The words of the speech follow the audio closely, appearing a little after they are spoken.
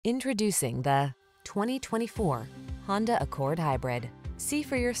Introducing the 2024 Honda Accord Hybrid. See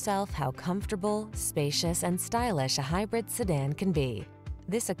for yourself how comfortable, spacious, and stylish a hybrid sedan can be.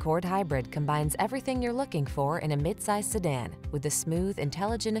 This Accord Hybrid combines everything you're looking for in a midsize sedan with the smooth,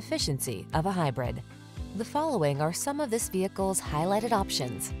 intelligent efficiency of a hybrid. The following are some of this vehicle's highlighted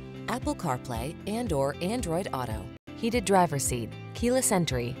options: Apple CarPlay and/or Android Auto, heated driver's seat, keyless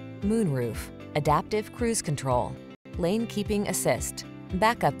entry, moonroof, adaptive cruise control, lane keeping assist,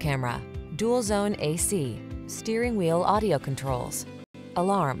 backup camera, dual zone AC, steering wheel audio controls,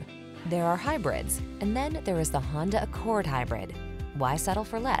 alarm. There are hybrids, and then there is the Honda Accord Hybrid. Why settle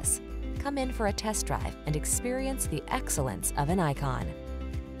for less? Come in for a test drive and experience the excellence of an icon.